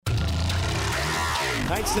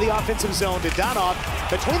Knights to the offensive zone to Donov.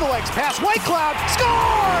 Between the legs pass. White Cloud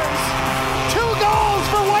scores! 2 goals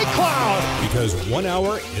for White Cloud! Because 1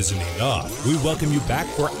 hour isn't enough. We welcome you back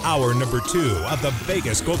for hour number 2 of the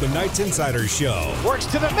Vegas Golden Knights Insider Show. Works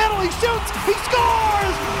to the middle. He shoots. He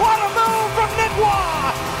scores! What a move from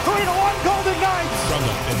Nicois! 3-1 Golden Knights! From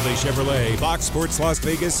the Findlay Chevrolet Fox Sports Las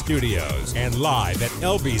Vegas studios and live at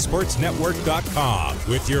lvsportsnetwork.com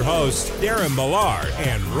with your hosts Darren Millard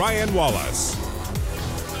and Ryan Wallace.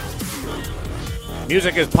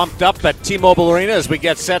 Music is pumped up at T-Mobile Arena as we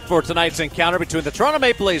get set for tonight's encounter between the Toronto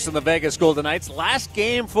Maple Leafs and the Vegas Golden Knights. Last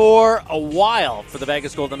game for a while for the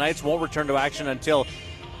Vegas Golden Knights. Won't return to action until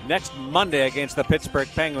next Monday against the Pittsburgh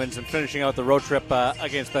Penguins, and finishing out the road trip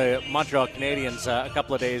against the Montreal Canadiens a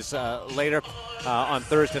couple of days later on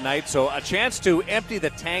Thursday night. So a chance to empty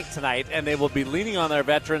the tank tonight, and they will be leaning on their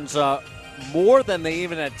veterans more than they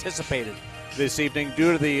even anticipated this evening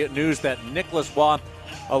due to the news that Nicholas Waugh,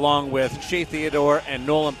 along with Shea Theodore and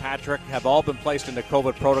Nolan Patrick, have all been placed into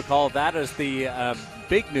COVID protocol. That is the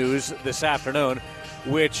big news this afternoon,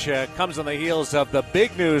 which comes on the heels of the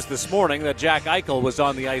big news this morning that Jack Eichel was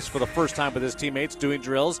on the ice for the first time with his teammates doing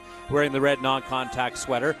drills, wearing the red non-contact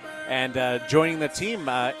sweater, and joining the team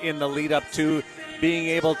in the lead-up to being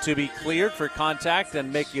able to be cleared for contact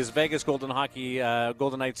and make his Vegas Golden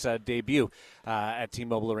Knights debut at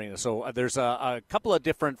T-Mobile Arena. So there's a couple of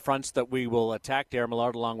different fronts that we will attack. Darren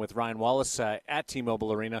Millard along with Ryan Wallace at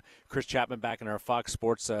T-Mobile Arena. Chris Chapman back in our Fox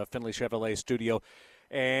Sports Findlay Chevrolet studio.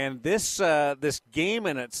 And this game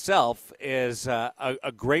in itself is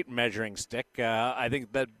a great measuring stick. I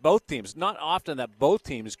think that both teams, not often that both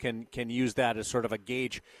teams can use that as sort of a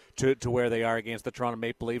gauge to where they are against the Toronto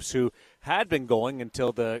Maple Leafs, who had been going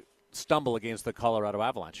until the stumble against the Colorado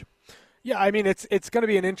Avalanche. Yeah, I mean, it's going to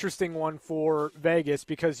be an interesting one for Vegas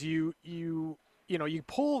because you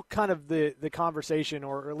pull kind of the conversation,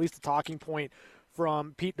 or at least the talking point,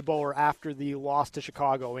 from Pete DeBoer after the loss to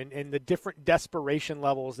Chicago and the different desperation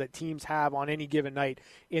levels that teams have on any given night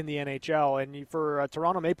in the NHL. And for a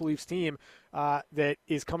Toronto Maple Leafs team that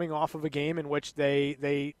is coming off of a game in which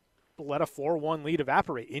they let a 4-1 lead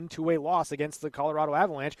evaporate into a loss against the Colorado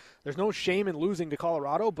Avalanche. There's no shame in losing to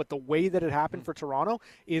Colorado, but the way that it happened for Toronto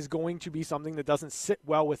is going to be something that doesn't sit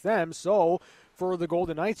well with them. So for the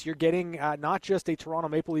Golden Knights, you're getting not just a Toronto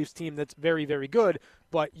Maple Leafs team that's very, very good,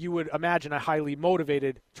 but you would imagine a highly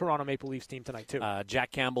motivated Toronto Maple Leafs team tonight too.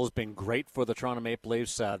 Jack Campbell's been great for the Toronto Maple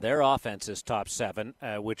Leafs. Their offense is top 7,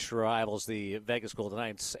 which rivals the Vegas Golden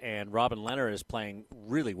Knights, and Robin Leonard is playing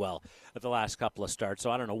really well at the last couple of starts. So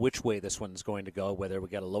I don't know which way this one's going to go, whether we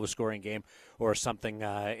get a low-scoring game or something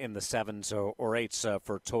in the 7s or 8s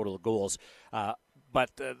for total goals. But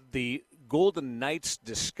the Golden Knights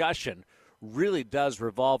discussion really does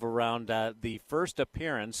revolve around the first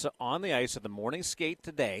appearance on the ice of the morning skate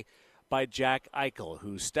today by Jack Eichel,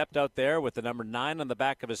 who stepped out there with the number 9 on the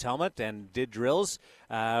back of his helmet and did drills,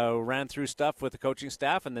 ran through stuff with the coaching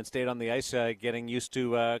staff, and then stayed on the ice getting used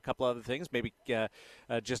to a couple other things, maybe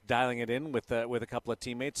just dialing it in with a couple of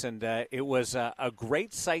teammates. And it was a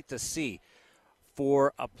great sight to see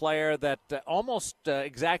for a player that almost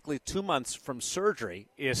exactly 2 months from surgery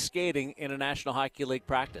is skating in a National Hockey League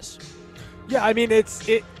practice. Yeah, I mean,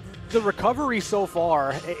 the recovery so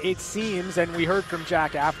far, it seems, and we heard from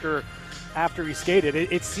Jack after he skated,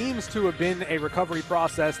 it seems to have been a recovery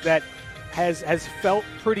process that has felt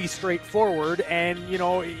pretty straightforward. And,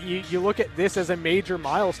 you look at this as a major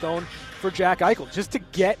milestone for Jack Eichel, just to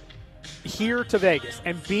get here to Vegas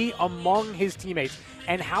and be among his teammates,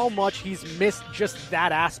 and how much he's missed just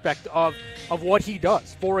that aspect of what he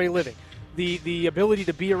does for a living. The ability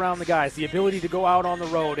to be around the guys, the ability to go out on the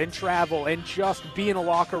road and travel and just be in a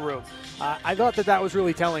locker room. I thought that was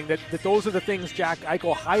really telling, that those are the things Jack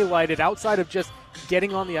Eichel highlighted outside of just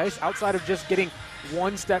getting on the ice, outside of just getting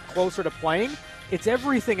one step closer to playing. It's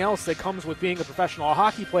everything else that comes with being a professional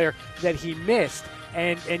hockey player that he missed,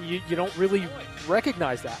 and you don't really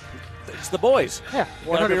recognize that. It's the boys. Yeah,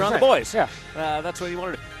 100%. Gotta be around the boys. Yeah, that's what he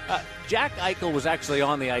wanted to do. Jack Eichel was actually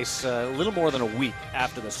on the ice a little more than a week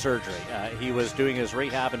after the surgery. He was doing his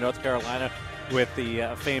rehab in North Carolina with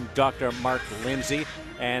the famed Dr. Mark Lindsay,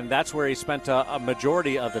 and that's where he spent a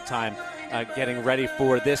majority of the time getting ready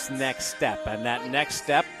for this next step. And that next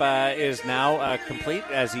step is now complete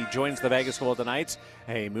as he joins the Vegas Golden Knights.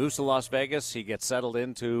 He moves to Las Vegas. He gets settled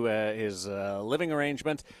into his living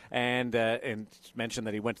arrangement, and mentioned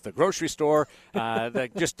that he went to the grocery store.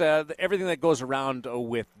 Everything that goes around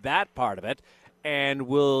with that part of it. and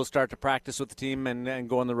will start to practice with the team and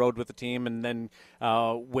go on the road with the team, and then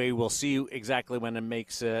we will see exactly when it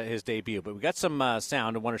makes his debut. But we got some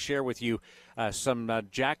sound. I want to share with you some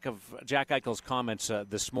Jack Eichel's comments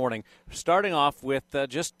this morning, starting off with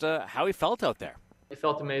just how he felt out there. It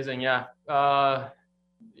felt amazing, yeah. A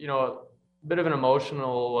bit of an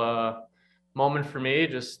emotional moment for me,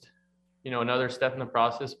 just, another step in the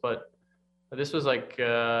process. But this was like,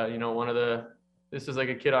 this is like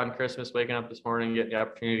a kid on Christmas waking up this morning and getting the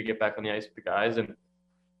opportunity to get back on the ice with the guys. And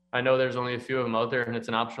I know there's only a few of them out there and it's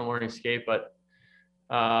an optional morning skate, but,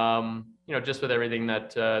 just with everything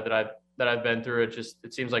that I've been through,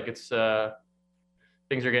 it seems like it's,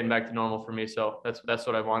 things are getting back to normal for me. So that's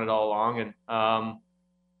what I've wanted all along. And,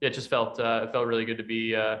 it just felt really good to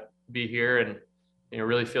be here and,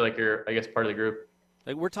 really feel like you're, I guess, part of the group.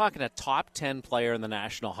 Like, we're talking a top 10 player in the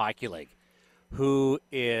National Hockey League who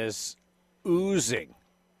is oozing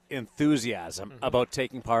enthusiasm about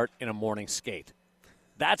taking part in a morning skate.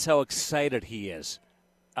 That's how excited he is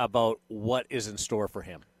about what is in store for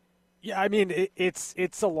him. Yeah, I mean,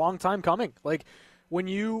 it's a long time coming. Like, when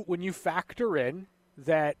you factor in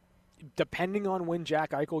that, depending on when Jack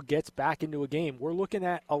Eichel gets back into a game, we're looking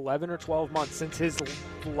at 11 or 12 months since his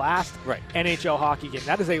last NHL hockey game.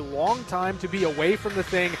 That is a long time to be away from the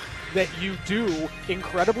thing that you do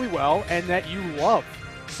incredibly well and that you love.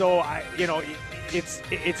 So,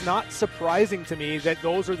 it's not surprising to me that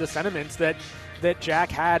those are the sentiments that Jack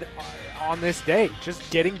had on this day. Just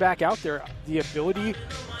getting back out there, the ability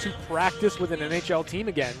to practice with an NHL team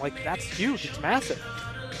again, like, that's huge. It's massive.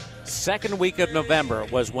 Second week of November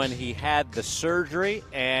was when he had the surgery,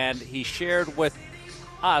 and he shared with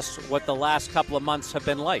us what the last couple of months have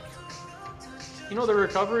been like. The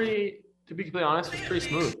recovery, to be completely honest, was pretty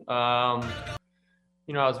smooth. I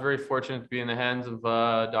was very fortunate to be in the hands of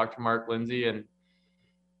Dr. Mark Lindsay and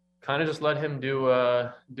kind of just let him do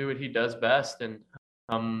what he does best. And,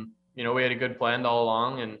 we had a good plan all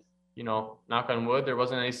along, and, knock on wood, there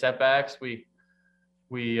wasn't any setbacks. We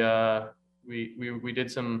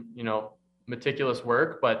did some, meticulous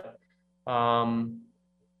work, but,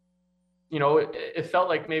 it felt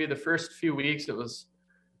like maybe the first few weeks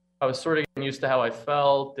I was sort of getting used to how I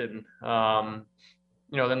felt. And, then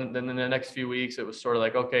the next few weeks, it was sort of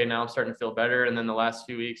like, okay, now I'm starting to feel better. And then the last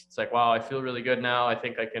few weeks, it's like, wow, I feel really good now. I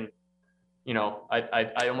think I can,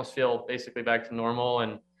 I almost feel basically back to normal.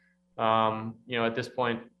 And, at this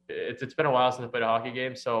point, it's been a while since I played a hockey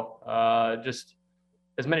game. So, just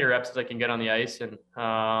as many reps as I can get on the ice, and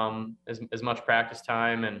as much practice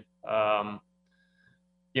time and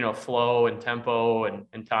flow and tempo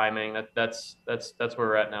and timing. That's where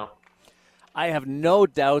we're at now. I have no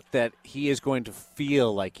doubt that he is going to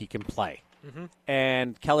feel like he can play. Mm-hmm.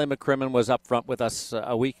 And Kelly McCrimmon was up front with us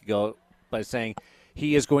a week ago by saying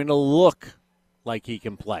he is going to look like he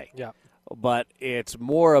can play. Yeah. But it's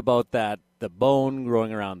more about the bone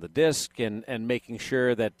growing around the disc and making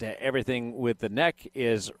sure that everything with the neck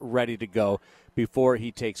is ready to go before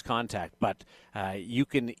he takes contact. But you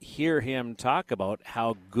can hear him talk about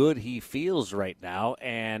how good he feels right now,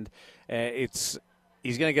 and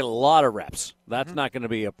he's going to get a lot of reps. That's not going to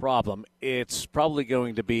be a problem. It's probably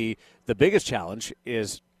going to be the biggest challenge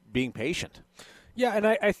is being patient. Yeah, and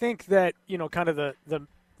I think that, kind of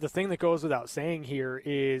the thing that goes without saying here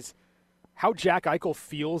is how Jack Eichel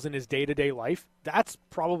feels in his day-to-day life. That's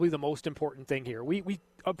probably the most important thing here. We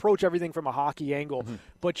approach everything from a hockey angle,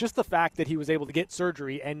 but just the fact that he was able to get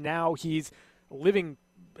surgery and now he's living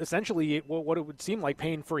essentially what it would seem like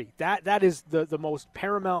pain-free. That is the most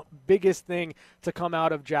paramount, biggest thing to come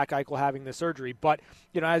out of Jack Eichel having the surgery. But,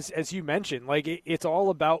 as you mentioned, like it's all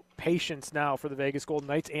about patience now for the Vegas Golden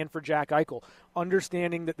Knights and for Jack Eichel,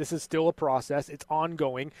 understanding that this is still a process, it's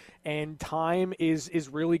ongoing, and time is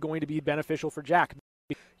really going to be beneficial for Jack.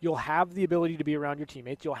 You'll have the ability to be around your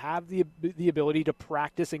teammates. You'll have the ability to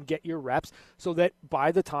practice and get your reps so that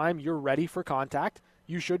by the time you're ready for contact,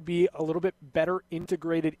 you should be a little bit better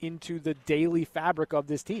integrated into the daily fabric of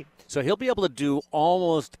this team. So he'll be able to do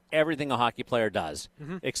almost everything a hockey player does,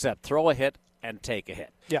 except throw a hit and take a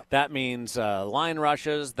hit. Yeah. That means line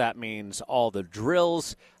rushes. That means all the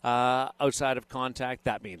drills outside of contact.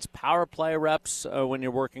 That means power play reps when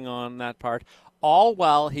you're working on that part, all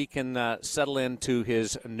while he can settle into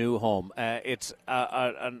his new home. It's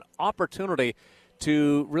an opportunity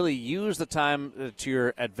to really use the time to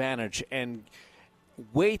your advantage and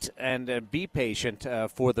wait and be patient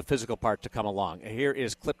for the physical part to come along. Here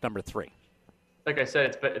is clip number 3. Like I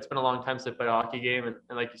said, it's been a long time since I played a hockey game,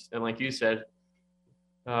 and like you said,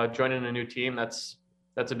 joining a new team, that's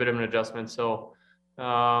a bit of an adjustment. So,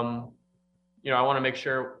 I want to make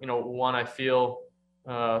sure, one, I feel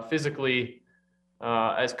physically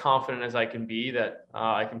as confident as I can be that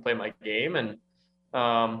I can play my game. And,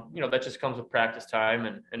 that just comes with practice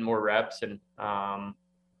time and more reps. And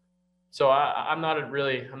so I'm not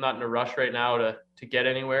in a rush right now to get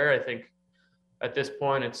anywhere. I think at this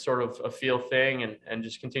point it's sort of a feel thing and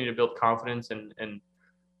just continue to build confidence and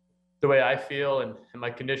the way I feel and my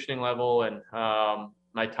conditioning level and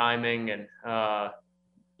my timing. And,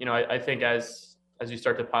 I think as you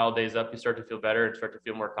start to pile days up, you start to feel better and start to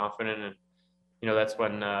feel more confident. And, that's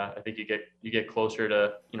when I think you get closer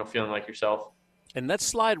to, feeling like yourself. And let's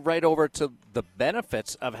slide right over to the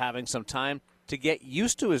benefits of having some time to get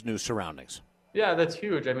used to his new surroundings. Yeah, that's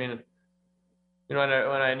huge. I mean, when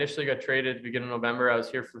I initially got traded at the beginning of November, I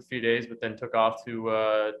was here for a few days, but then took off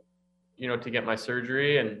to get my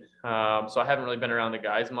surgery. And so I haven't really been around the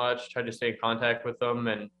guys much, tried to stay in contact with them.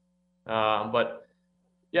 And, but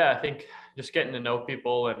yeah, I think just getting to know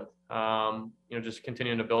people and, just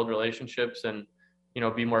continuing to build relationships and,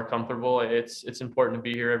 be more comfortable. It's important to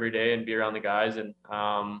be here every day and be around the guys. And,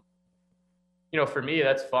 for me,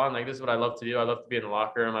 that's fun. Like, this is what I love to do. I love to be in the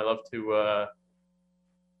locker room. I love to,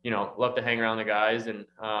 love to hang around the guys. And,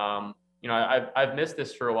 I've missed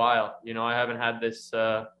this for a while. I haven't had this,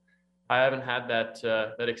 I haven't had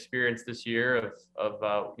that experience this year of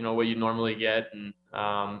what you normally get and,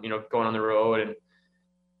 going on the road and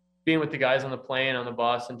being with the guys on the plane, on the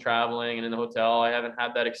bus and traveling and in the hotel. I haven't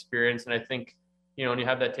had that experience. And I think, when you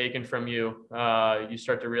have that taken from you, you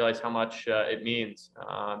start to realize how much it means,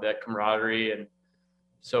 that camaraderie. And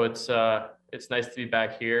so it's nice to be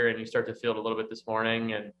back here, and you start to feel it a little bit this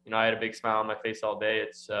morning. And, I had a big smile on my face all day.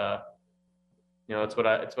 It's what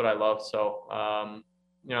I love. So,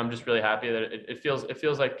 I'm just really happy that it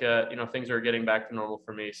feels like, things are getting back to normal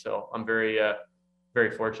for me. So I'm very,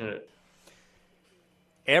 very fortunate.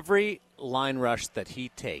 Every line rush that he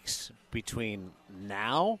takes between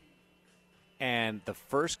now and the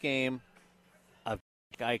first game of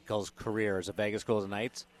Eichel's career as a Vegas Golden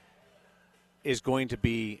Knights is going to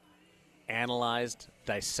be analyzed,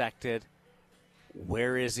 dissected.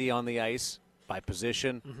 Where is he on the ice by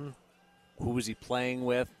position? Mm-hmm. Who is he playing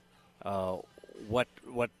with? What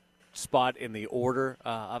spot in the order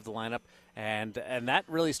of the lineup? And that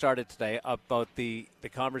really started today about the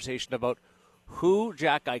conversation about who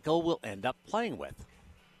Jack Eichel will end up playing with.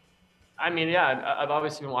 I mean, yeah, I've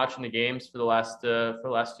obviously been watching the games for the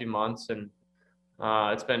last few months, and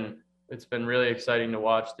it's been really exciting to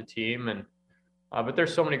watch the team. And but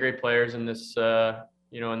there's so many great players in this, in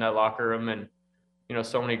that locker room, and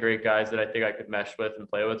so many great guys that I think I could mesh with and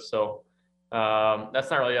play with. So that's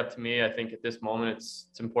not really up to me. I think at this moment, it's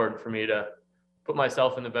important for me to put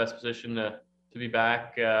myself in the best position to be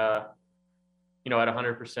back, at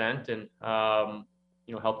 100% and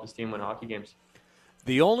help this team win hockey games.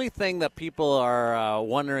 The only thing that people are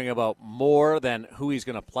wondering about more than who he's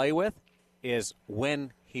going to play with is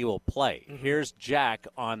when he will play. Mm-hmm. Here's Jack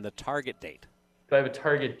on the target date. Do I have a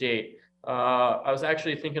target date? I was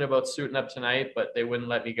actually thinking about suiting up tonight, but they wouldn't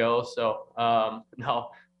let me go. So, no.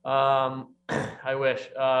 I wish.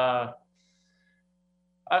 I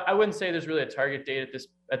wouldn't say there's really a target date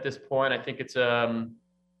at this point. I think it's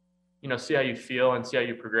see how you feel and see how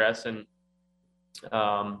you progress and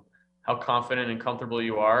how confident and comfortable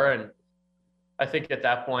you are. And I think at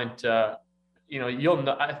that point, you'll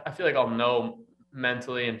know. I feel like I'll know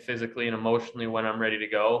mentally and physically and emotionally when I'm ready to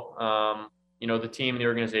go. The team, the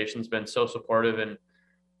organization's been so supportive and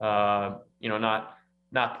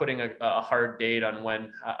not putting a hard date on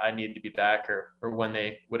when I need to be back or when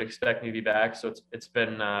they would expect me to be back. So it's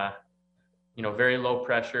been, very low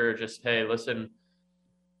pressure. Just, hey, listen,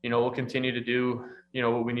 we'll continue to do,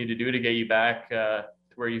 what we need to do to get you back to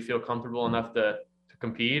where you feel comfortable enough to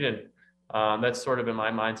compete. And that's sort of in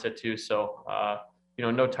my mindset too. So,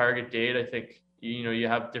 no target date. I think, you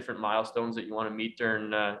have different milestones that you want to meet during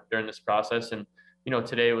this process. And,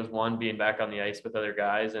 today was one, being back on the ice with other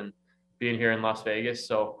guys and being here in Las Vegas.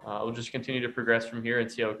 So we'll just continue to progress from here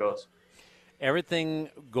and see how it goes. Everything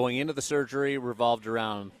going into the surgery revolved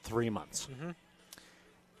around 3 months. Mm-hmm.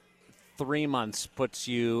 3 months puts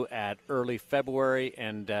you at early February,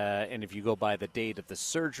 and if you go by the date of the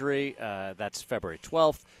surgery, that's February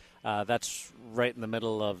 12th. That's right in the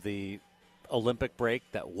middle of the Olympic break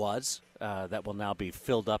that will now be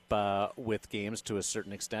filled up with games to a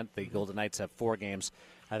certain extent. The Golden Knights have 4 games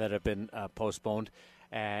that have been postponed.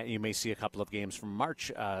 You may see a couple of games from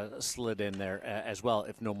March slid in there as well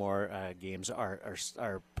if no more games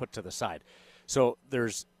are put to the side. So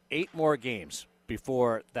there's 8 more games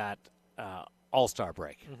before that All-Star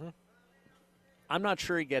break. Mm-hmm. I'm not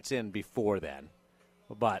sure he gets in before then,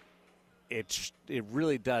 but it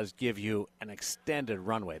really does give you an extended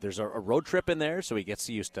runway. There's a road trip in there, so he gets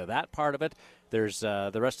used to that part of it. There's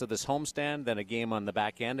the rest of this homestand, then a game on the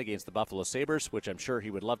back end against the Buffalo Sabres, which I'm sure he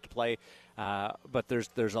would love to play. But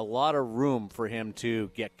there's a lot of room for him to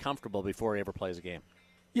get comfortable before he ever plays a game.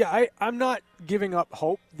 Yeah, I'm not giving up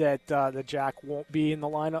hope that Jack won't be in the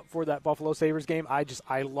lineup for that Buffalo Sabres game.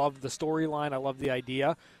 I love the storyline. I love the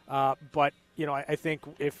idea. But, I think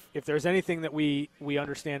if there's anything that we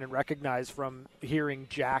understand and recognize from hearing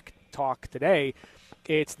Jack talk today,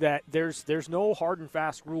 it's that there's no hard and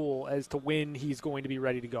fast rule as to when he's going to be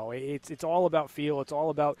ready to go. It's all about feel. It's all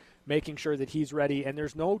about making sure that he's ready, and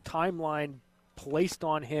there's no timeline placed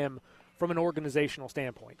on him from an organizational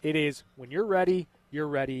standpoint. It is when you're ready,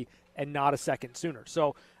 and not a second sooner.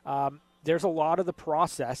 So there's a lot of the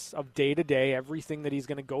process of day-to-day, everything that he's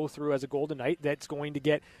going to go through as a Golden Knight that's going to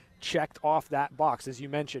get checked off that box. As you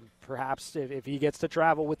mentioned, perhaps if he gets to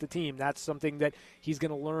travel with the team, that's something that he's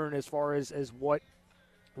going to learn as far as what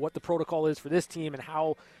the protocol is for this team and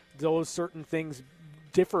how those certain things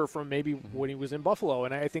differ from maybe when he was in Buffalo.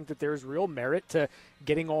 And I think that there's real merit to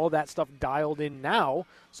getting all that stuff dialed in now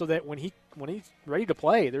so that when he's ready to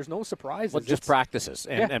play, there's no surprises. Well, just practices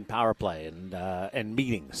and power play and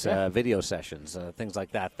meetings, video sessions, things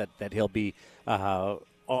like that he'll be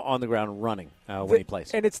on the ground running when he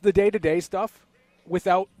plays. And it's the day-to-day stuff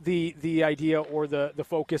without the idea or the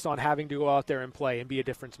focus on having to go out there and play and be a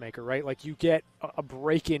difference maker, right? Like you get a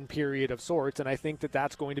break-in period of sorts, and I think that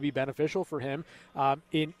that's going to be beneficial for him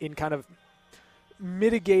in kind of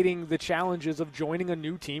mitigating the challenges of joining a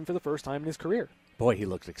new team for the first time in his career. Boy, he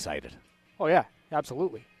looked excited. Oh, yeah,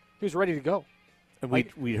 absolutely. He was ready to go. And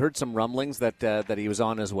we heard some rumblings that he was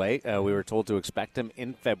on his way. We were told to expect him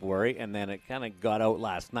in February, and then it kind of got out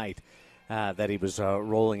last night that he was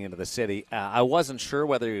rolling into the city. I wasn't sure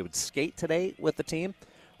whether he would skate today with the team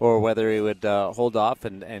or whether he would hold off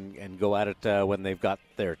and go at it when they've got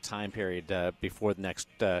their time period before the next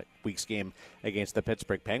week's game against the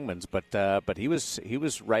Pittsburgh Penguins. But he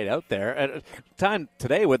was right out there at a time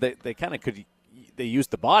today where they kind of they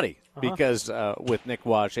used the body because with Nick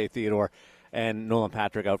Waugh, Shea Theodore, and Nolan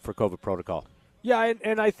Patrick out for COVID protocol. Yeah,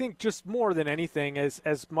 and I think just more than anything,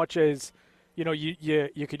 as much as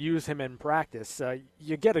you could use him in practice,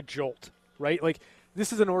 you get a jolt, right? Like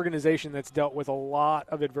this is an organization that's dealt with a lot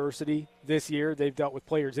of adversity this year. They've dealt with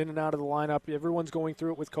players in and out of the lineup. Everyone's going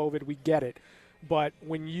through it with COVID. We get it. But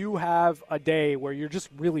when you have a day where you're just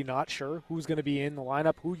really not sure who's going to be in the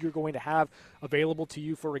lineup, who you're going to have available to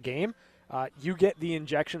you for a game, you get the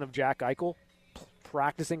injection of Jack Eichel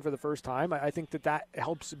practicing for the first time. I think that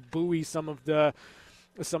helps buoy some of the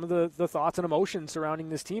thoughts and emotions surrounding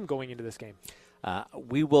this team going into this game.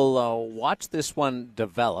 We will watch this one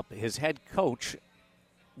develop. His head coach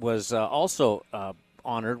was also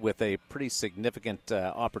honored with a pretty significant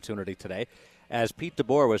opportunity today, as Pete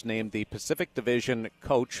DeBoer was named the Pacific Division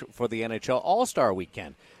coach for the NHL All-Star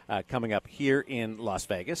Weekend coming up here in Las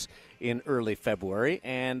Vegas in early February,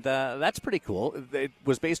 and that's pretty cool. It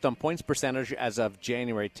was based on points percentage as of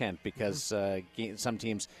January 10th because some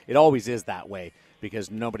teams, it always is that way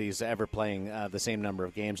because nobody's ever playing the same number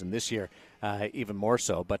of games, and this year even more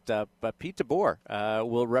so. But Pete DeBoer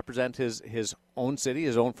will represent his own city,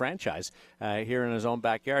 his own franchise here in his own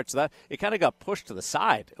backyard. So that it kind of got pushed to the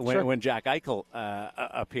side when Jack Eichel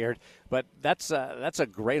appeared. But that's a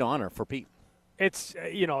great honor for Pete. It's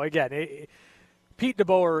Pete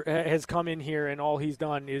DeBoer has come in here and all he's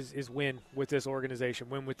done is win with this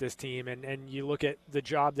organization, win with this team, and you look at the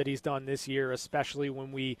job that he's done this year, especially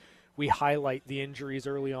when we highlight the injuries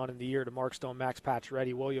early on in the year to Mark Stone, Max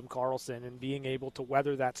Pacioretty, William Karlsson, and being able to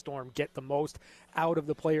weather that storm, get the most out of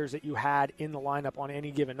the players that you had in the lineup on any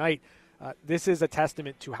given night. This is a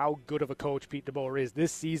testament to how good of a coach Pete DeBoer is.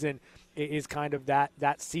 This season is kind of that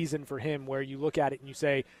season for him where you look at it and you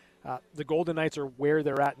say, the Golden Knights are where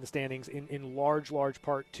they're at in the standings in large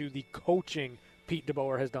part to the coaching Pete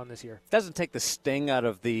DeBoer has done this year. Doesn't take the sting out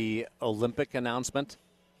of the Olympic announcement.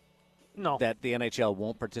 No. That the NHL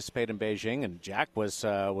won't participate in Beijing, and Jack was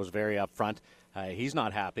very upfront. He's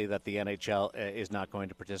not happy that the NHL is not going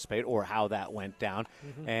to participate or how that went down.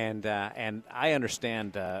 Mm-hmm. And I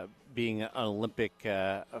understand being an Olympic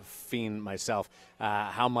fiend myself,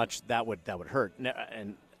 how much that would hurt.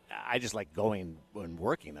 And I just like going and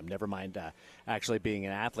working them. Never mind actually being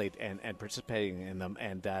an athlete and participating in them.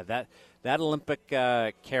 And that Olympic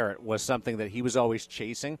carrot was something that he was always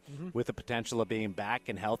chasing, with the potential of being back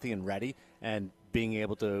and healthy and ready and being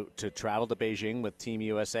able to travel to Beijing with Team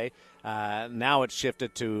USA. Now it's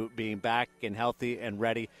shifted to being back and healthy and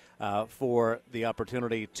ready for the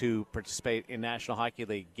opportunity to participate in National Hockey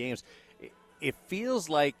League games. It feels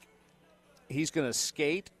like he's going to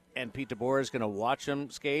skate, and Pete DeBoer is going to watch him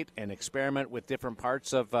skate and experiment with different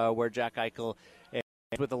parts of where Jack Eichel is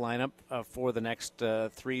with the lineup for the next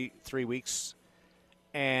three weeks.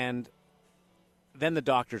 And then the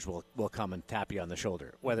doctors will come and tap you on the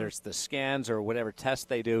shoulder. Whether it's the scans or whatever test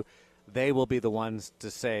they do, they will be the ones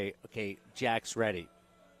to say, okay, Jack's ready.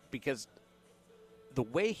 Because the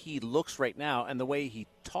way he looks right now and the way he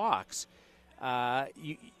talks,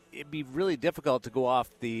 it'd be really difficult to go off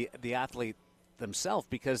the athlete themselves,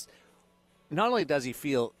 because not only does he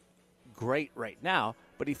feel great right now,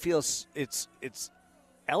 but he feels it's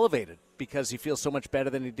elevated because he feels so much better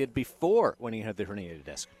than he did before when he had the herniated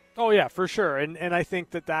disc. Oh, yeah, for sure. And I think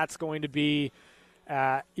that's going to be,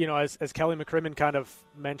 as Kelly McCrimmon kind of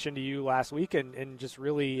mentioned to you last week and just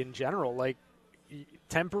really in general, like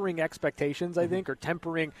tempering expectations, I think, or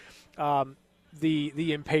tempering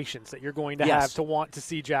the impatience that you're going to have to want to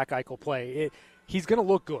see Jack Eichel play. He's going to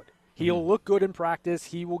look good. He'll look good in practice.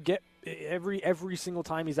 He will get every single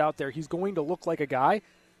time he's out there, he's going to look like a guy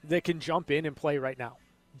that can jump in and play right now.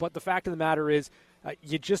 But the fact of the matter is,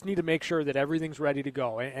 you just need to make sure that everything's ready to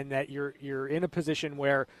go and that you're in a position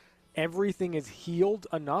where everything is healed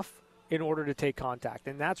enough in order to take contact.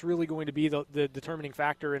 And that's really going to be the determining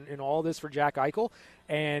factor in all this for Jack Eichel.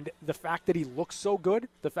 And the fact that he looks so good,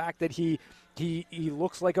 the fact that he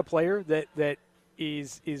looks like a player that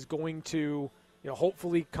is going to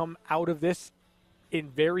hopefully come out of this in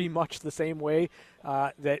very much the same way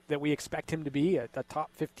that we expect him to be, a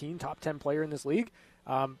top 15, top 10 player in this league.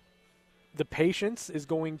 The patience is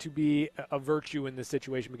going to be a virtue in this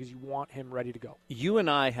situation because you want him ready to go. You and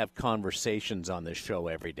I have conversations on this show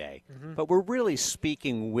every day, but we're really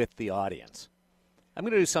speaking with the audience. I'm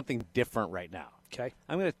going to do something different right now. Okay.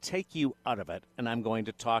 I'm going to take you out of it, and I'm going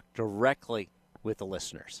to talk directly with the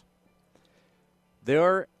listeners.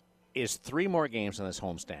 There is 3 more games on this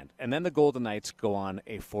homestand, and then the Golden Knights go on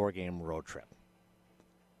a 4-game road trip.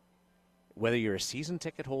 Whether you're a season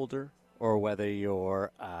ticket holder or whether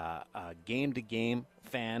you're a game-to-game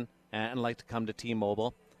fan and like to come to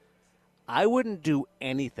T-Mobile, I wouldn't do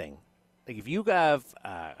anything. Like if you have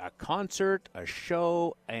a concert, a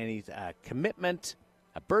show, any commitment,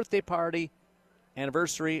 a birthday party,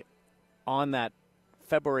 anniversary on that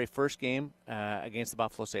February 1st game against the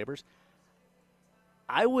Buffalo Sabres,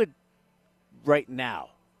 I would right now,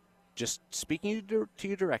 just speaking to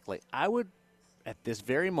you directly, I would at this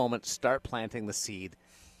very moment start planting the seed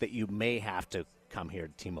that you may have to come here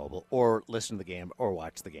to T-Mobile or listen to the game or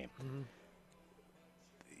watch the game. Mm-hmm.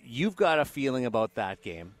 You've got a feeling about that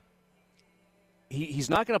game. He's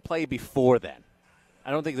not going to play before then. I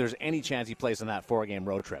don't think there's any chance he plays on that 4-game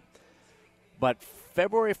road trip. But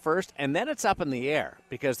February 1st, and then it's up in the air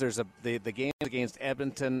because there's the games against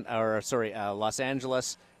Los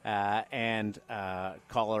Angeles and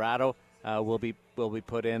Colorado will be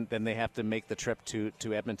put in. Then they have to make the trip to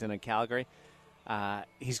Edmonton and Calgary.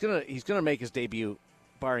 He's gonna make his debut,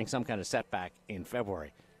 barring some kind of setback, in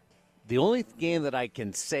February. The only game that I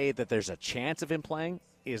can say that there's a chance of him playing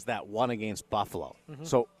is that one against Buffalo. Mm-hmm.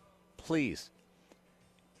 So please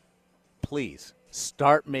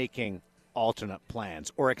start making alternate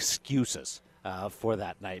plans or excuses for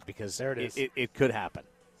that night, because there it is. It could happen.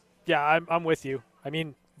 Yeah, I'm with you. I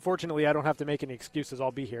mean, fortunately, I don't have to make any excuses.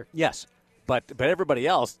 I'll be here. Yes, but everybody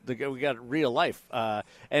else, we got real life.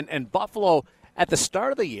 And Buffalo, at the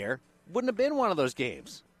start of the year, wouldn't have been one of those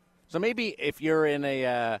games. So maybe if you're in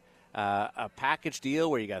a package deal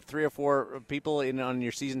where you got 3 or 4 people in on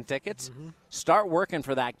your season tickets, start working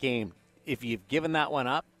for that game. If you've given that one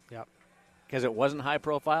up, because it wasn't high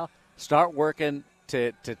profile, start working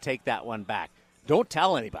to take that one back. Don't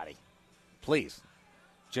tell anybody, please.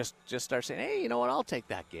 Just start saying, hey, you know what? I'll take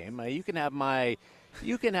that game. You can have my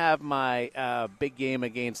big game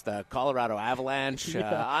against the Colorado Avalanche.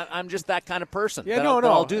 I'm just that kind of person. Yeah,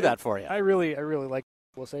 I'll do that for you. I really like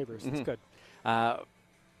the Sabres. It's good.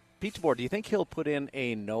 Pete DeBoer, do you think he'll put in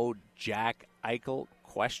a no Jack Eichel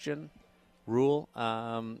question rule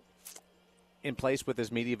in place with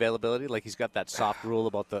his media availability? Like he's got that soft rule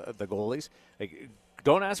about the goalies. Like,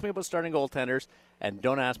 don't ask me about starting goaltenders, and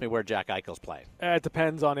don't ask me where Jack Eichel's playing. It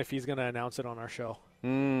depends on if he's going to announce it on our show.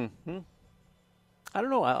 Mm-hmm. I don't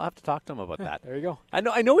know. I'll have to talk to him about that. There you go. I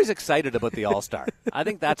know he's excited about the All-Star. I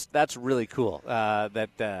think that's really cool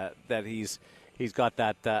that he's got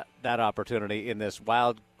that opportunity in this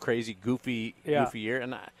wild, crazy, goofy year.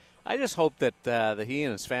 And I just hope that he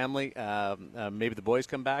and his family, maybe the boys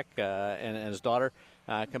come back and his daughter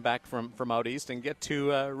come back from out east and get to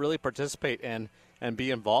really participate and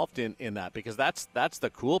be involved in that, because that's the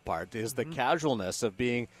cool part is the casualness of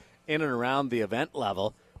being in and around the event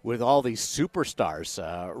level with all these superstars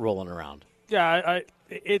rolling around. Yeah,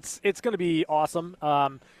 it's going to be awesome.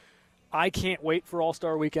 I can't wait for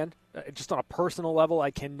All-Star Weekend. Just on a personal level,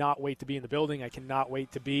 I cannot wait to be in the building. I cannot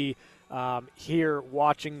wait to be here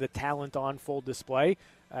watching the talent on full display.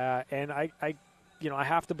 And I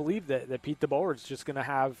have to believe that Pete DeBoer is just going to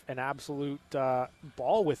have an absolute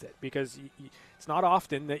ball with it, because it's not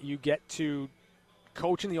often that you get to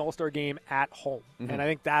coach in the All-Star game at home. Mm-hmm. And I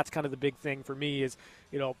think that's kind of the big thing for me is,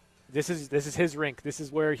 this is his rink. This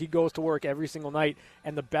is where he goes to work every single night,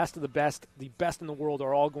 and the best of the best in the world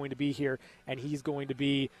are all going to be here, and he's going to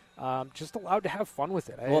be just allowed to have fun with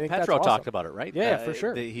it. Well, Petro talked about it, right? Yeah, for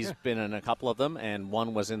sure. He's been in a couple of them, and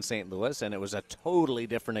one was in St. Louis, and it was a totally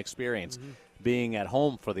different experience being at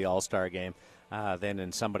home for the All-Star game than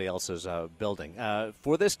in somebody else's building.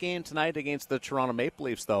 For this game tonight against the Toronto Maple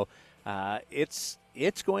Leafs, though, it's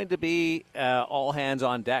going to be all hands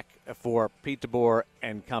on deck for Pete DeBoer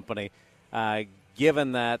and company,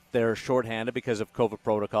 given that they're shorthanded because of COVID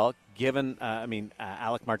protocol. Given,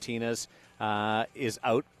 Alec Martinez is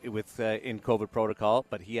out with in COVID protocol,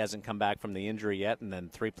 but he hasn't come back from the injury yet, and then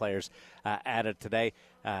 3 players added today.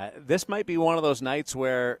 This might be one of those nights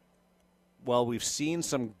where, well, we've seen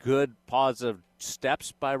some good positive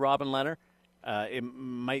steps by Robin Lehner. It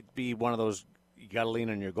might be one of those, you got to lean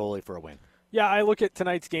on your goalie for a win. Yeah, I look at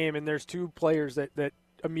tonight's game, and there's 2 players that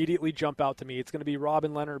immediately jump out to me. It's going to be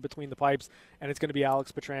Robin Lehner between the pipes, and it's going to be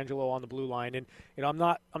Alex Pietrangelo on the blue line. And I'm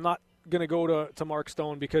not going to go to Mark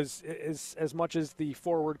Stone, because as much as the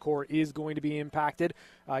forward core is going to be impacted,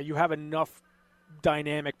 you have enough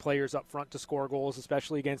dynamic players up front to score goals,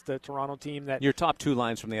 especially against the Toronto team that your top 2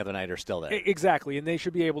 lines from the other night are still there. Exactly, and they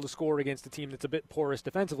should be able to score against a team that's a bit porous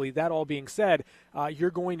defensively. That all being said,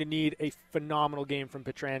 you're going to need a phenomenal game from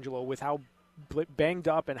Pietrangelo with how banged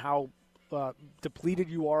up and how depleted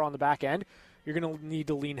you are on the back end. You're going to need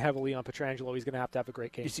to lean heavily on Pietrangelo. He's going to have a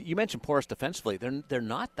great game. You mentioned porous defensively. They're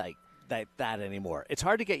not that anymore. It's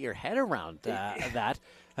hard to get your head around that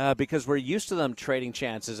because we're used to them trading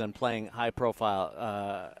chances and playing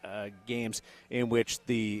high-profile games in which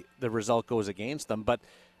the result goes against them. But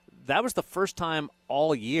that was the first time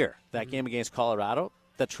all year, that game against Colorado,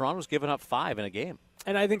 that Toronto's given up 5 in a game.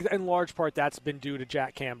 And I think in large part that's been due to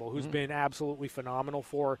Jack Campbell, who's been absolutely phenomenal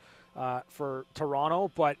for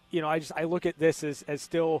Toronto. But I look at this as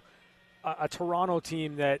still a Toronto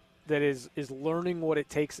team that is learning what it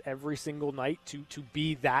takes every single night to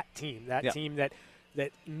be that team, team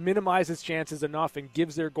that minimizes chances enough and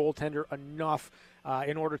gives their goaltender enough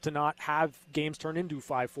in order to not have games turn into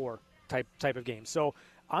 5-4 type of games. So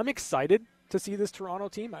I'm excited to see this Toronto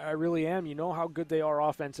team. I really am. You know how good they are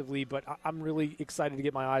offensively, but I'm really excited to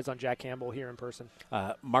get my eyes on Jack Campbell here in person.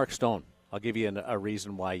 Mark Stone, I'll give you a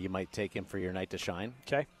reason why you might take him for your night to shine.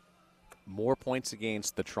 Okay. More points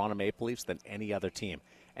against the Toronto Maple Leafs than any other team,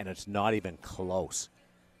 and it's not even close.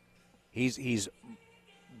 He's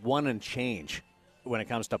one and change when it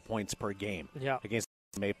comes to points per game against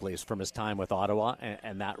the Maple Leafs from his time with Ottawa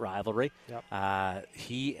and that rivalry. Yep.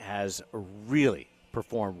 He has really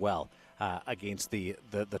performed well against the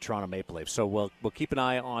Toronto Maple Leafs. So we'll keep an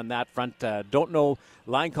eye on that front. Don't know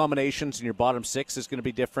line combinations in your bottom 6 is going to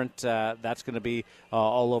be different. That's going to be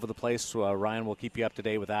all over the place. Ryan will keep you up to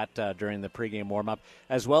date with that during the pregame warm-up,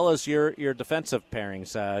 as well as your defensive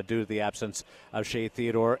pairings due to the absence of Shea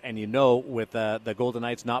Theodore. And with the Golden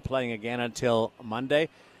Knights not playing again until Monday,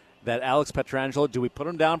 that Alex Pietrangelo, do we put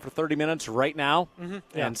him down for 30 minutes right now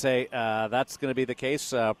and say that's going to be the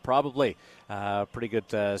case? Probably. Pretty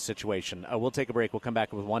good situation. We'll take a break. We'll come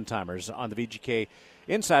back with one-timers on the VGK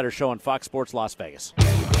Insider Show on Fox Sports Las Vegas.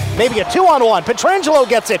 Maybe a 2-on-1. Pietrangelo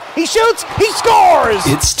gets it. He shoots. He scores.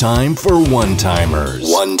 It's time for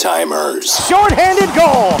one-timers. One-timers. Short-handed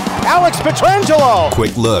goal. Alex Pietrangelo.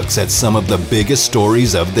 Quick looks at some of the biggest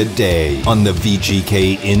stories of the day on the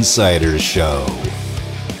VGK Insider Show.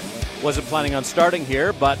 Wasn't planning on starting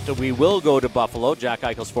here, but we will go to Buffalo, Jack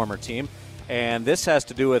Eichel's former team. And this has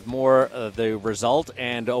to do with more the result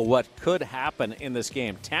and what could happen in this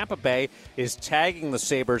game. Tampa Bay is tagging the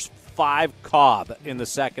Sabres 5 Cobb in the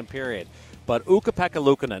second period. But Ukko-Pekka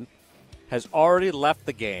Luukkonen has already left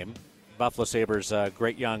the game, Buffalo Sabres'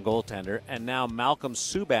 great young goaltender, and now Malcolm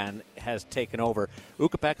Subban has taken over.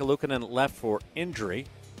 Ukko-Pekka Luukkonen left for injury,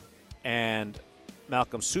 and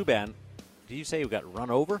Malcolm Subban, did you say you got run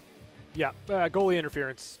over? Yeah, goalie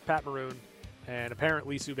interference, Pat Maroon, and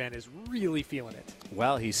apparently Subban is really feeling it.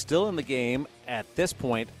 Well, he's still in the game at this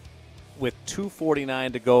point with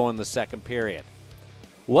 2:49 to go in the second period.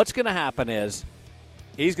 What's going to happen is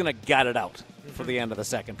he's going to gut it out for the end of the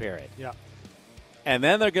second period. Yeah. And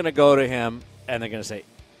then they're going to go to him and they're going to say,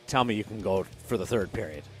 tell me you can go for the third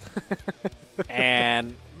period.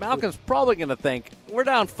 And Malcolm's probably going to think, we're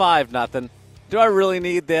down 5-0. Do I really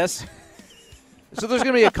need this? So there's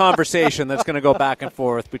going to be a conversation that's going to go back and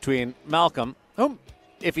forth between Malcolm, whom,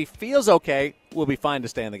 if he feels okay, will be fine to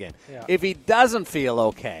stay in the game. Yeah. If he doesn't feel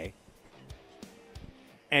okay,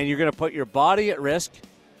 and you're going to put your body at risk,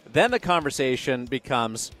 then the conversation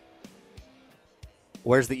becomes,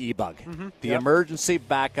 where's the e-bug? Mm-hmm. The emergency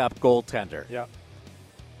backup goaltender. Yeah.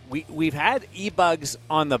 We've had e-bugs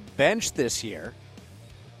on the bench this year.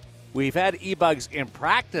 We've had e-bugs in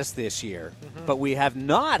practice this year, but we have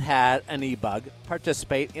not had an e-bug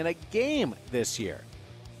participate in a game this year.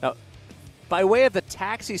 Now, by way of the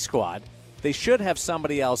taxi squad, they should have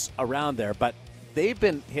somebody else around there, but they've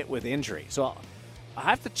been hit with injury. So I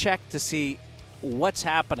have to check to see what's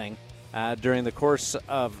happening during the course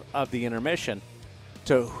of the intermission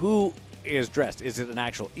to who is dressed. Is it an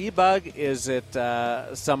actual e-bug? Is it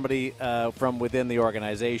somebody from within the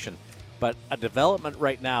organization? But a development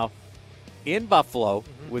right now in Buffalo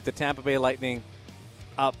with the Tampa Bay Lightning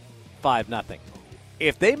up 5-0.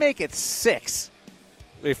 If they make it 6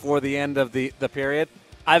 before the end of the period,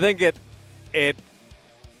 I think it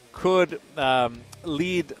could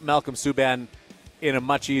lead Malcolm Subban in a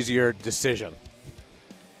much easier decision.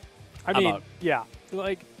 I mean, yeah,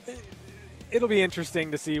 like it'll be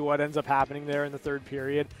interesting to see what ends up happening there in the third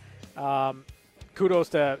period. Kudos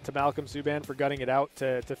to Malcolm Subban for gutting it out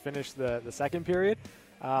to finish the second period.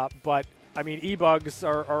 But, I mean, e-bugs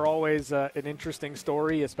are always an interesting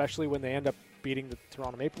story, especially when they end up beating the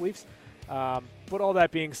Toronto Maple Leafs. But all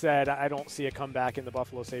that being said, I don't see a comeback in the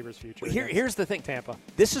Buffalo Sabres' future. Here's the thing. Tampa.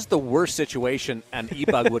 This is the worst situation an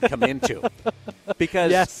e-bug would come into.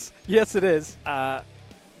 Because yes, it is.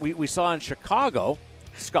 We saw in Chicago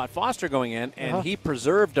Scott Foster going in, and he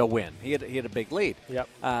preserved a win. He had a big lead.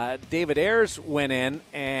 Yep. David Ayres went in,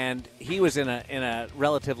 and he was in a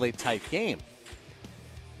relatively tight game,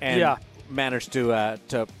 and managed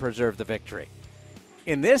to preserve the victory.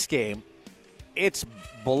 In this game, it's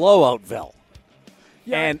blowout-ville.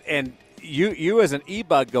 Yeah. And you as an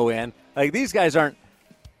e-bug go in, like these guys aren't.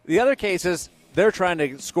 The other cases, they're trying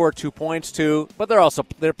to score 2 points too, but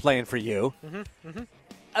they're playing for you.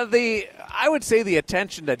 I would say the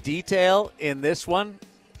attention to detail in this one,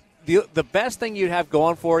 the best thing you'd have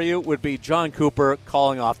going for you would be John Cooper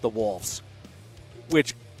calling off the Wolves,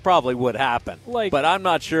 which probably would happen. But I'm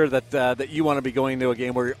not sure that you want to be going to a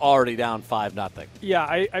game where you're already down 5-0. Yeah,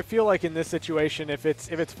 I feel like in this situation, if it's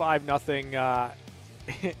 5-0,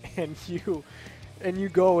 and you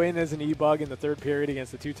go in as an e-bug in the third period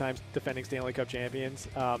against the 2-time defending Stanley Cup champions,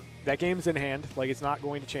 that game's in hand. Like, it's not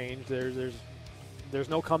going to change. There's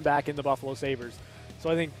no comeback in the Buffalo Sabres. So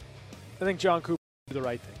I think John Cooper did the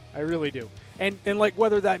right thing. I really do. And like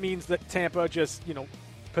whether that means that Tampa just,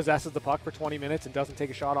 possesses the puck for 20 minutes and doesn't take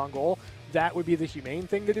a shot on goal, that would be the humane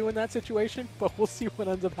thing to do in that situation, but we'll see what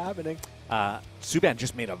ends up happening. Subban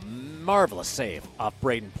just made a marvelous save off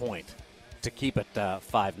Braden Point to keep it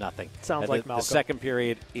 5-0. Sounds like Malcolm. The second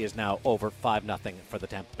period is now over 5-0 for the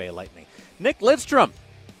Tampa Bay Lightning. Nick Lidstrom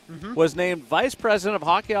was named Vice President of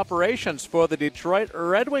Hockey Operations for the Detroit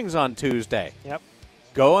Red Wings on Tuesday. Yep.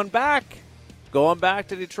 Going back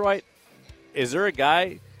to Detroit, is there a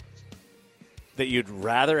guy that you'd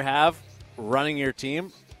rather have running your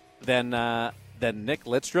team than Nick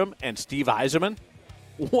Lidstrom and Steve Yzerman?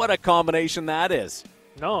 What a combination that is.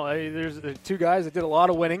 No, there's two guys that did a lot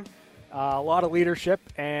of winning, a lot of leadership,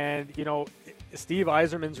 and Steve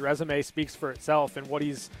Yzerman's resume speaks for itself, and what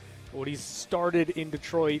he's started in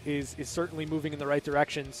Detroit is certainly moving in the right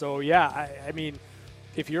direction. So yeah, I mean,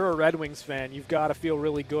 if you're a Red Wings fan, you've got to feel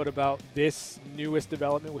really good about this newest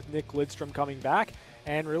development with Nick Lidstrom coming back,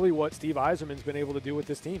 and really what Steve Yzerman's been able to do with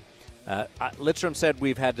this team. Lidstrom said,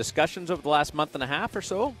 we've had discussions over the last month and a half or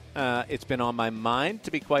so. It's been on my mind,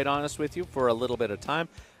 to be quite honest with you, for a little bit of time.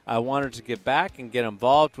 I wanted to give back and get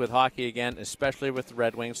involved with hockey again, especially with the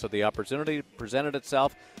Red Wings. So the opportunity presented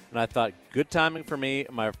itself, and I thought, good timing for me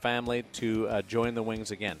and my family to join the Wings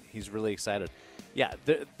again. He's really excited. Yeah,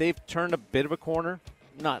 they've turned a bit of a corner.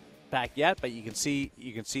 Not back yet, but you can see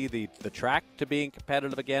the track to being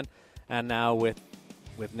competitive again. And now with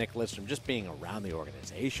Nick Lidstrom just being around the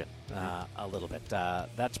organization a little bit.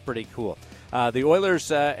 That's pretty cool. The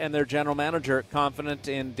Oilers and their general manager confident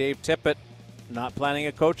in Dave Tippett not planning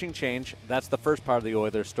a coaching change. That's the first part of the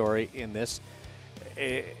Oilers story in this.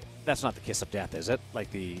 That's not the kiss of death, is it?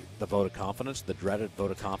 Like the vote of confidence, the dreaded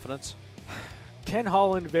vote of confidence? Ken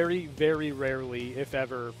Holland very, very rarely, if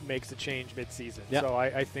ever, makes a change midseason. Yep. So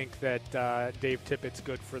I think that Dave Tippett's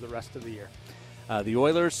good for the rest of the year. The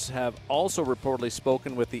Oilers have also reportedly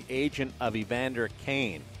spoken with the agent of Evander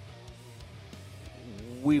Kane.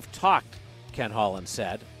 We've talked, Ken Holland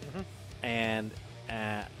said, and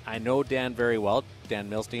I know Dan very well. Dan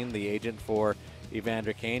Milstein, the agent for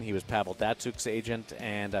Evander Kane. He was Pavel Datsuk's agent,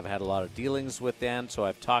 and I've had a lot of dealings with Dan, so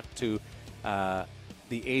I've talked to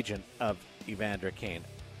the agent of Evander Kane.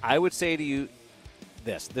 I would say to you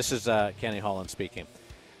this is Kenny Holland speaking.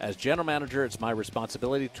 As general manager, it's my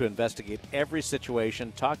responsibility to investigate every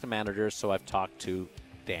situation, talk to managers, so I've talked to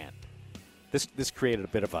Dan. This created a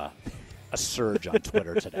bit of a surge on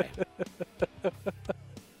Twitter today.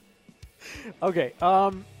 Okay.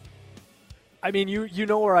 I mean, you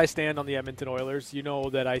know where I stand on the Edmonton Oilers. You know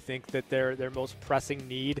that I think that their most pressing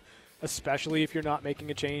need, especially if you're not making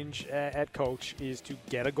a change at coach, is to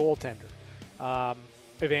get a goaltender.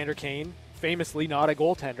 Evander Kane, famously not a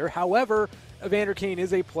goaltender. However, Evander Kane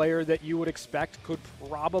is a player that you would expect could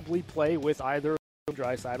probably play with either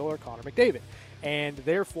Draisaitl or Connor McDavid, and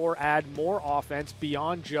therefore add more offense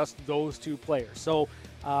beyond just those two players. So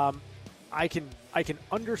I can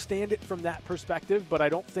understand it from that perspective, but I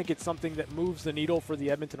don't think it's something that moves the needle for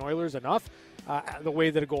the Edmonton Oilers enough the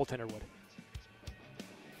way that a goaltender would.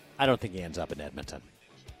 I don't think he ends up in Edmonton.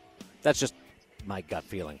 That's just my gut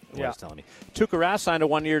feeling, what it's telling me. Tuukka Rask signed a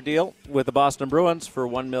one-year deal with the Boston Bruins for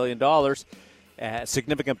 $1 million.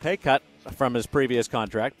 Significant pay cut from his previous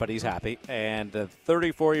contract, but he's happy. And the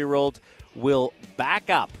 34-year-old will back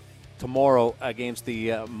up tomorrow against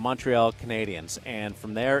the Montreal Canadiens. And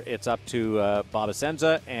from there, it's up to Bob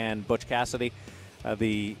Essenza and Butch Cassidy,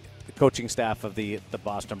 the coaching staff of the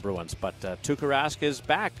Boston Bruins. But Tuukka Rask is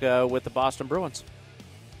back with the Boston Bruins.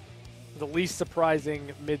 The least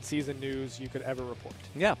surprising midseason news you could ever report.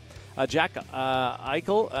 Yeah. Jack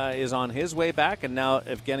Eichel is on his way back, and now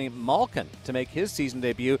Evgeny Malkin to make his season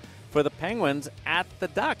debut for the Penguins at the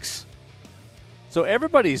Ducks. So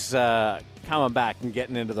everybody's coming back and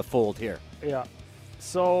getting into the fold here. Yeah.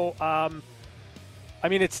 So, I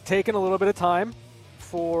mean, it's taken a little bit of time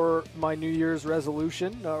for my New Year's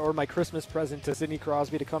resolution or my Christmas present to Sidney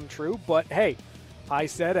Crosby to come true, but hey, I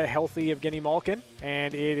said a healthy Evgeny Malkin,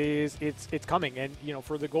 and it's coming. And, you know,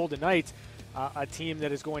 for the Golden Knights, a team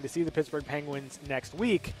that is going to see the Pittsburgh Penguins next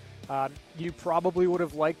week, you probably would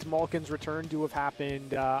have liked Malkin's return to have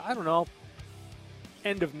happened, I don't know,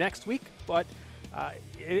 end of next week. But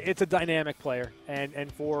it's a dynamic player.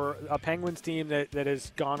 And for a Penguins team that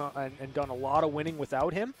has gone and done a lot of winning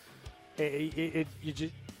without him, you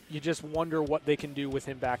just wonder what they can do with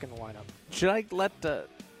him back in the lineup. Should I let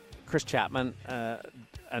Chris Chapman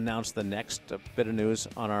announced the next bit of news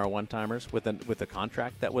on our one-timers with the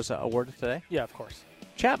contract that was awarded today? Yeah, of course.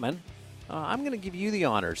 Chapman, I'm going to give you the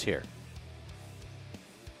honors here.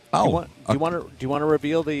 Oh, do you want to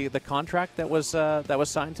reveal the contract that was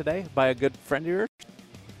signed today by a good friend of yours?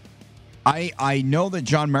 I know that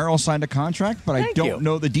John Merrill signed a contract, but I don't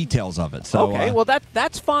know the details of it. So okay, well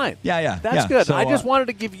that's fine. Yeah, that's good. So, I just wanted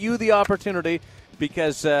to give you the opportunity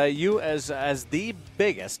because you as the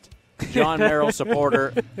biggest John Merrill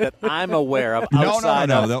supporter that I'm aware of outside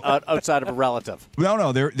of a relative.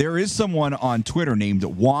 No. There is someone on Twitter named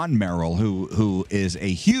Juan Merrill who is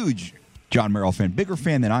a huge John Merrill fan, bigger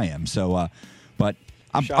fan than I am. So, but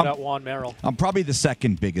shout out Juan Merrill. I'm probably the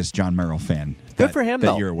second biggest John Merrill fan. Good for him, that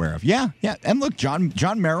though. You're aware of. Yeah. And look, John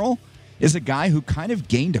Merrill is a guy who kind of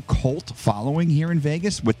gained a cult following here in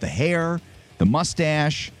Vegas with the hair, the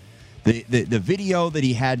mustache, the video that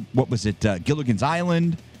he had. What was it? Gilligan's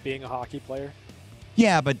Island. Being a hockey player.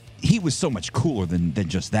 Yeah, but he was so much cooler than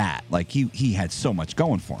just that. Like, he had so much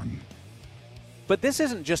going for him. But this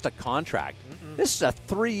isn't just a contract. This is a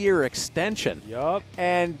 3-year extension. Yup.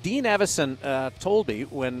 And Dean Evison told me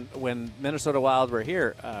when Minnesota Wild were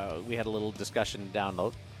here, we had a little discussion down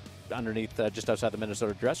low underneath just outside the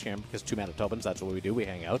Minnesota dressing room because two Manitobans, that's what we do, we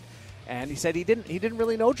hang out. And he said he didn't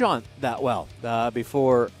really know John that well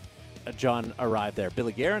before John arrived there.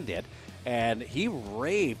 Billy Guerin did. And he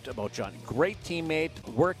raved about John. Great teammate,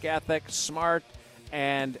 work ethic, smart,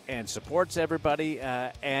 and supports everybody.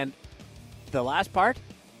 And the last part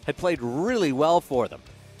had played really well for them.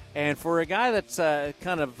 And for a guy that's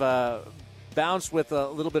kind of bounced with a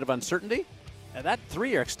little bit of uncertainty, that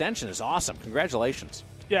 3-year extension is awesome. Congratulations.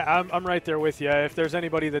 Yeah, I'm right there with you. If there's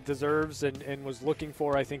anybody that deserves and was looking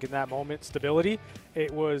for, I think in that moment, stability, it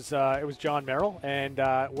was John Merrill, and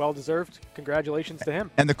well-deserved. Congratulations to him.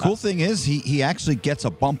 And the cool thing is he actually gets a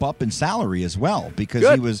bump up in salary as well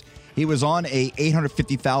because he was on a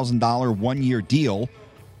 $850,000 one-year deal.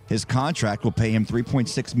 His contract will pay him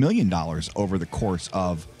 $3.6 million over the course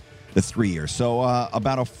of the 3 years. So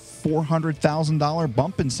about a $400,000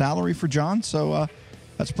 bump in salary for John. So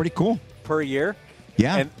that's pretty cool. Per year?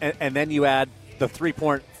 Yeah. And then you add the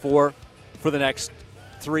 3.4 for the next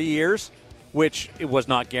 3 years, which it was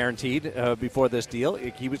not guaranteed before this deal.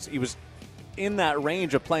 He was in that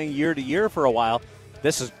range of playing year to year for a while.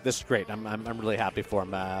 This is great. I'm really happy for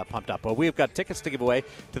him, pumped up. Well, we've got tickets to give away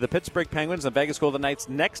to the Pittsburgh Penguins and Vegas Golden Knights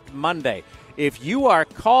next Monday. If you are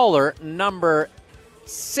caller number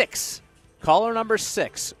 6,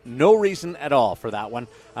 no reason at all for that one,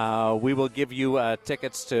 we will give you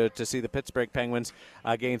tickets to see the Pittsburgh Penguins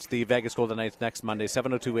against the Vegas Golden Knights next Monday,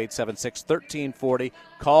 702-876-1340.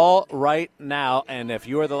 Call right now, and if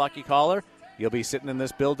you are the lucky caller, you'll be sitting in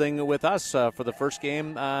this building with us for the first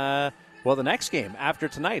game. Well, the next game after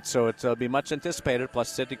tonight, so it'll be much anticipated, plus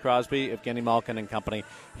Sidney Crosby, Evgeny Malkin and company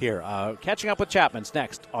here. Catching up with Chapman's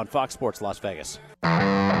next on Fox Sports Las Vegas.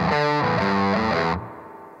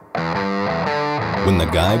 When the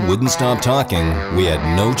guy wouldn't stop talking, we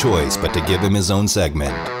had no choice but to give him his own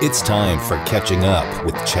segment. It's time for Catching Up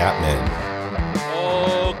with Chapman.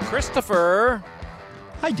 Oh, Christopher.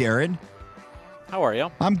 Hi, Darren. How are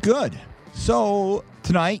you? I'm good. So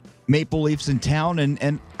tonight, Maple Leafs in town,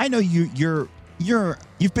 and I know you've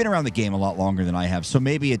been around the game a lot longer than I have, so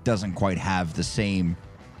maybe it doesn't quite have the same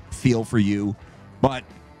feel for you, but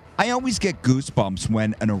I always get goosebumps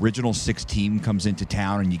when an original 6 team comes into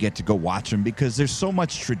town and you get to go watch them because there's so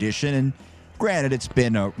much tradition. And granted, it's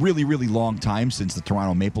been a really, really long time since the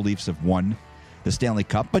Toronto Maple Leafs have won the Stanley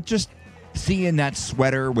Cup, but just seeing that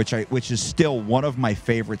sweater, which is still one of my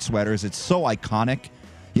favorite sweaters, it's so iconic.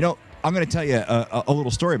 You know, I'm going to tell you a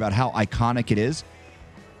little story about how iconic it is.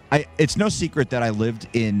 It's no secret that I lived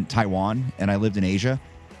in Taiwan and I lived in Asia.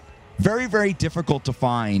 Very, very difficult to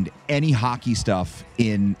find any hockey stuff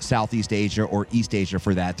in Southeast Asia or East Asia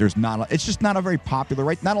for that. It's just not a very popular,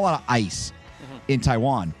 right? Not a lot of ice in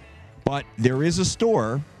Taiwan. But there is a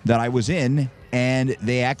store that I was in, and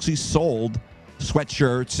they actually sold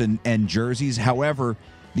sweatshirts and jerseys. However,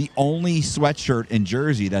 the only sweatshirt and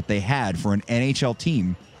jersey that they had for an NHL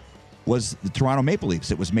team was the Toronto Maple Leafs.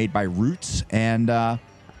 It was made by Roots, and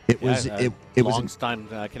it was long-time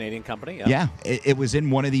Canadian company. Yeah, it was in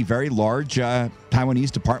one of the very large Taiwanese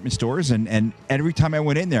department stores, and every time I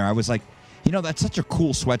went in there, I was like, that's such a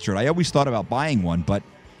cool sweatshirt. I always thought about buying one, but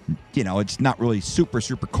it's not really super,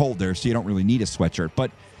 super cold there, so you don't really need a sweatshirt. But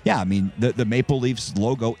yeah, I mean, the Maple Leafs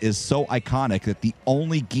logo is so iconic that the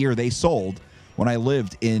only gear they sold when I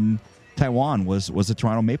lived in Taiwan was a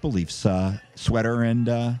Toronto Maple Leafs sweater and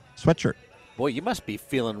sweatshirt. Boy, you must be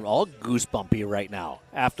feeling all goosebumpy right now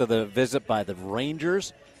after the visit by the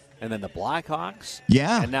Rangers and then the Blackhawks.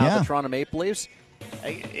 Yeah, and now the Toronto Maple Leafs.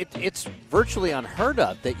 It's virtually unheard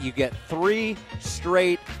of that you get 3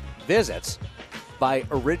 straight visits by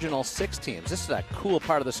original 6 teams. This is a cool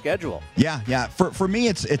part of the schedule. Yeah. For me,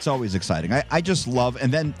 it's always exciting. I just love,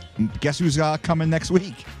 and then guess who's coming next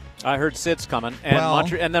week? I heard Sid's coming,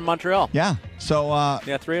 and then Montreal. Yeah. So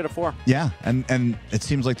 3 out of 4. Yeah, and it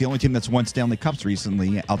seems like the only team that's won Stanley Cups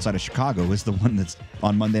recently outside of Chicago is the one that's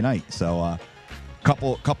on Monday night. So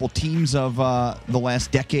couple teams of the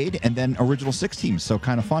last decade, and then original 6 teams. So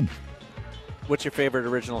kind of fun. What's your favorite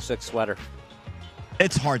original 6 sweater?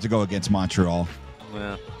 It's hard to go against Montreal.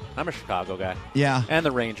 Yeah, I'm a Chicago guy. Yeah, and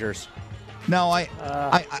the Rangers. No, I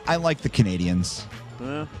like the Canadians.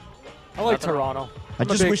 I like Toronto. I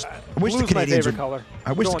wish the Canadians would. Color.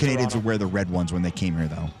 I wish the Canadians would wear the red ones when they came here,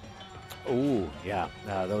 though. Ooh, yeah,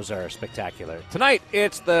 those are spectacular. Tonight,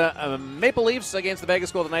 it's the Maple Leafs against the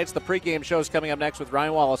Vegas Golden Knights. The pregame show is coming up next with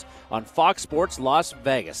Ryan Wallace on Fox Sports Las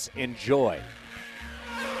Vegas. Enjoy.